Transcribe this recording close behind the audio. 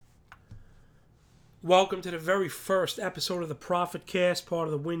Welcome to the very first episode of the Profit Cast, part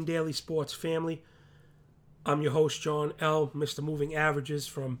of the Win Daily Sports family. I'm your host, John L., Mr. Moving Averages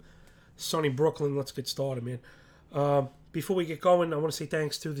from sunny Brooklyn. Let's get started, man. Before we get going, I want to say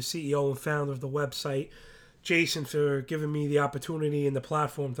thanks to the CEO and founder of the website, Jason, for giving me the opportunity and the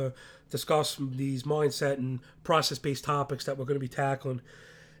platform to discuss these mindset and process-based topics that we're going to be tackling.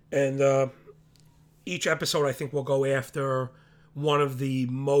 And each episode, I think, will go after one of the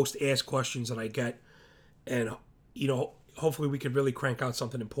most asked questions that I get. And, hopefully we can really crank out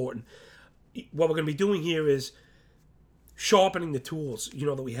something important. What we're going to be doing here is sharpening the tools,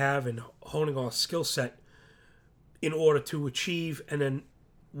 that we have and honing our skill set in order to achieve, and then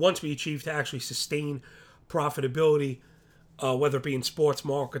once we achieve, to actually sustain profitability, whether it be in sports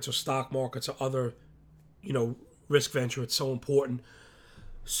markets or stock markets or other, risk venture. It's so important.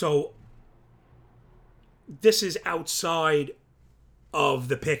 So this is outside of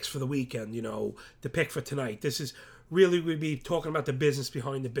the picks for the weekend, the pick for tonight. This is really, we'd be talking about the business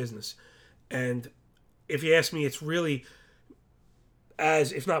behind the business. And if you ask me, it's really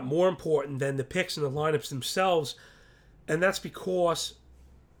as, if not more important than the picks and the lineups themselves. And that's because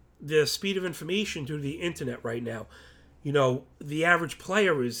the speed of information due to the internet right now, the average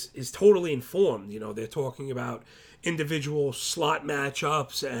player is totally informed. They're talking about individual slot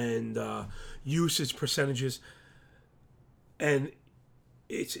matchups and usage percentages. And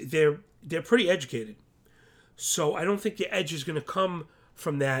they're pretty educated. So I don't think the edge is going to come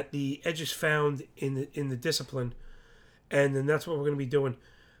from that. The edge is found in the discipline, and then that's what we're going to be doing.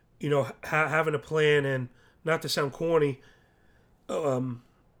 Having a plan, and not to sound corny, but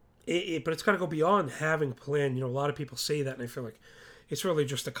it's got to go beyond having a plan. A lot of people say that, and I feel like it's really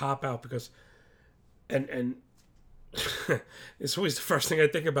just a cop out because, and it's always the first thing I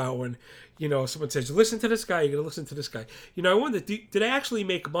think about when, someone says, listen to this guy, you're going to listen to this guy. I wonder, did I actually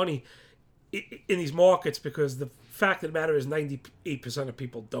make money in these markets? Because the fact of the matter is 98% of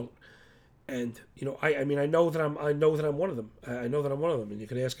people don't. And, I know that I'm one of them. I know that I'm one of them. And you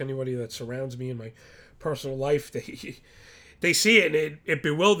can ask anybody that surrounds me in my personal life. They see it and it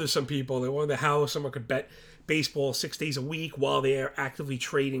bewilders some people. They wonder how someone could bet baseball 6 days a week while they're actively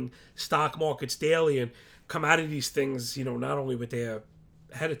trading stock markets daily and come out of these things, not only with their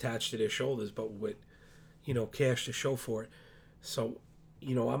head attached to their shoulders, but with, cash to show for it. So,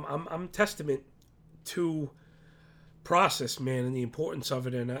 I'm testament to process, man, and the importance of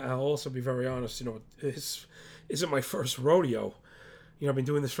it. And I'll also be very honest, this isn't my first rodeo. I've been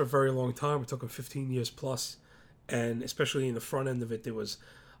doing this for a very long time. It took 15 years plus. And especially in the front end of it, there was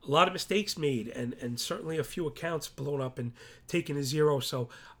a lot of mistakes made and certainly a few accounts blown up and taken to zero. So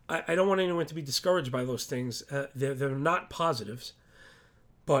I don't want anyone to be discouraged by those things. They're not positives,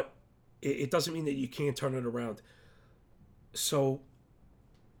 but it doesn't mean that you can't turn it around. So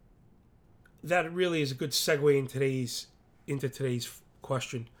that really is a good segue into today's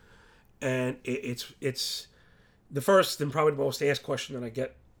question, and it's the first and probably the most asked question that I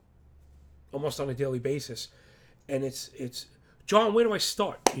get almost on a daily basis, and it's John, where do I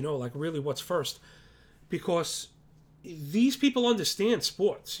start? Really, what's first? Because these people understand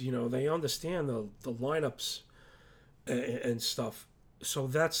sports. They understand the lineups and stuff. So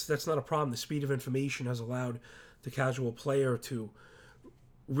that's not a problem. The speed of information has allowed the casual player to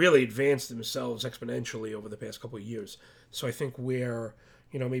really advance themselves exponentially over the past couple of years. So I think where,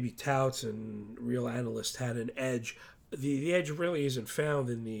 maybe touts and real analysts had an edge, the edge really isn't found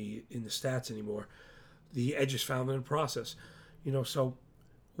in the stats anymore. The edge is found in the process. So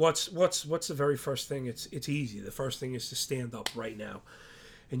what's the very first thing? It's easy. The first thing is to stand up right now.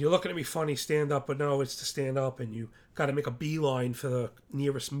 And you're looking at me funny, stand up, but no, it's to stand up, and you got to make a beeline for the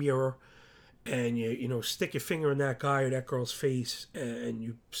nearest mirror, and you stick your finger in that guy or that girl's face, and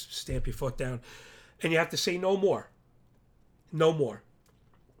you stamp your foot down, and you have to say no more. No more.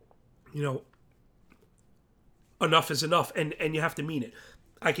 Enough is enough, and you have to mean it.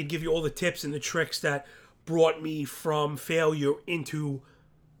 I could give you all the tips and the tricks that brought me from failure into,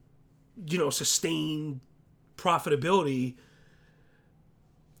 sustained profitability.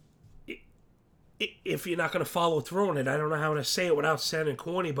 If you're not going to follow through on it, I don't know how to say it without sounding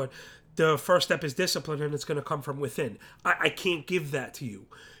corny, but the first step is discipline, and it's going to come from within. I can't give that to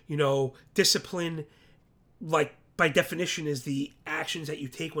you. Discipline, like by definition, is the actions that you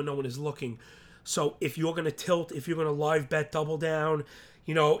take when no one is looking. So if you're going to tilt, if you're going to live bet double down,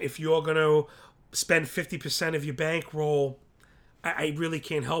 if you're going to spend 50% of your bankroll, I really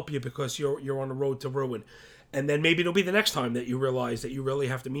can't help you because you're on the road to ruin. And then maybe it'll be the next time that you realize that you really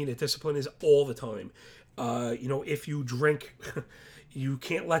have to mean it. Discipline is all the time. If you drink, you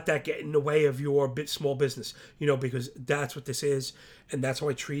can't let that get in the way of your small business, because that's what this is. And that's how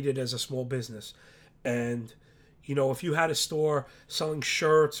I treat it as a small business. And, you know, if you had a store selling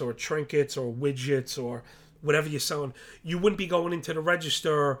shirts or trinkets or widgets or whatever you're selling, you wouldn't be going into the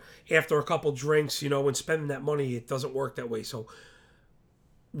register after a couple drinks, you know, and spending that money. It doesn't work that way. So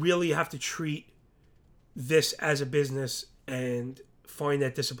really you have to treat this as a business and find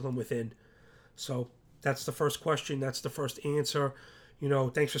that discipline within. So that's the first question. That's the first answer. You know,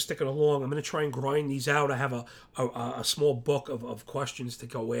 thanks for sticking along. I'm going to try and grind these out. I have a small book of questions to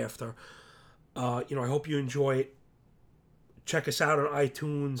go after. You know, I hope you enjoy it. Check us out on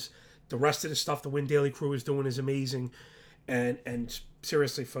iTunes. The rest of the stuff the Win Daily Crew is doing is amazing. And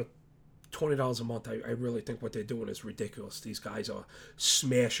seriously, for $20 a month, I really think what they're doing is ridiculous. These guys are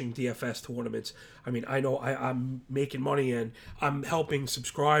smashing DFS tournaments. I mean, I know I'm making money and I'm helping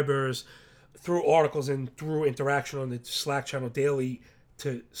subscribers through articles and through interaction on the Slack channel daily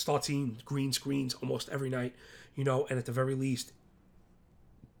to start seeing green screens almost every night, you know, and at the very least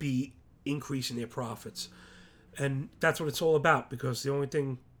be increasing their profits. And that's what it's all about, because the only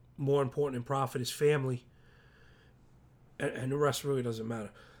thing more important than profit is family, and the rest really doesn't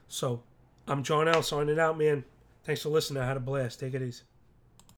matter. So I'm John L. signing out, man. Thanks for listening. I had a blast. Take it easy.